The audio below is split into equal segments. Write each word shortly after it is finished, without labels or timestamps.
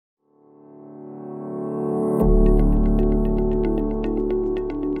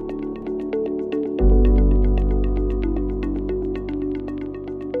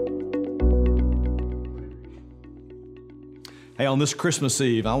on this Christmas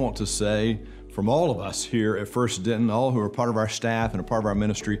Eve, I want to say from all of us here at First Denton, all who are part of our staff and a part of our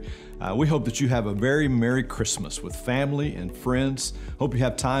ministry, we hope that you have a very Merry Christmas with family and friends. Hope you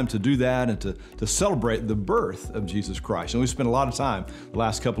have time to do that and to celebrate the birth of Jesus Christ. And we spent a lot of time the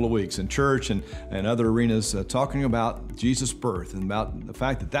last couple of weeks in church and other arenas talking about Jesus' birth and about the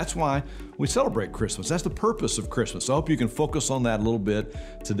fact that that's why we celebrate Christmas. That's the purpose of Christmas. So I hope you can focus on that a little bit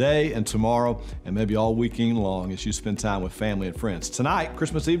today and tomorrow and maybe all weekend long as you spend time with family and friends. Tonight,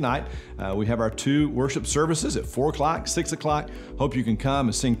 Christmas Eve night, we have our 2 worship services at 4 o'clock, 6 o'clock. Hope you can come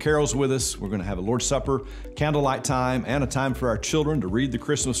and sing carols with us. We're going to have a Lord's Supper, candlelight time, and a time for our children to read the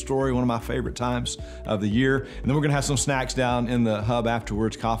Christmas story, one of my favorite times of the year. And then we're going to have some snacks down in the hub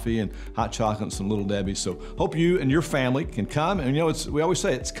afterwards, coffee and hot chocolate and some Little Debbie. So hope you and your family can come. And you know, we always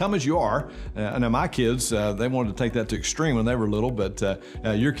say it's come as you are. Now my kids, they wanted to take that to extreme when they were little, but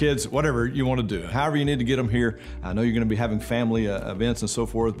your kids, whatever you want to do, however you need to get them here. I know you're going to be having family events and so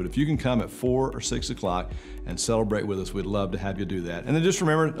forth, but if you can come at 4 or 6 o'clock and celebrate with us, we'd love to have you do that. And then just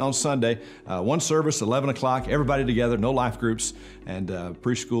remember on Sunday, one service, 11 o'clock, everybody together, no life groups, and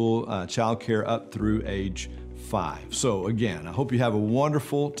preschool childcare up through age 5. So again, I hope you have a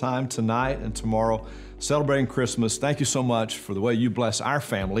wonderful time tonight and tomorrow celebrating Christmas. Thank you so much for the way you bless our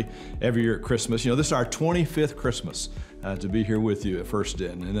family every year at Christmas. You know, this is our 25th Christmas to be here with you at First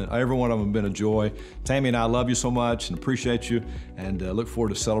Denton. And every one of them have been a joy. Tammy and I love you so much and appreciate you and look forward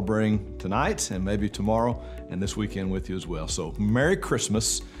to celebrating tonight and maybe tomorrow and this weekend with you as well. So Merry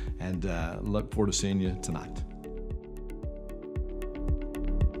Christmas and look forward to seeing you tonight.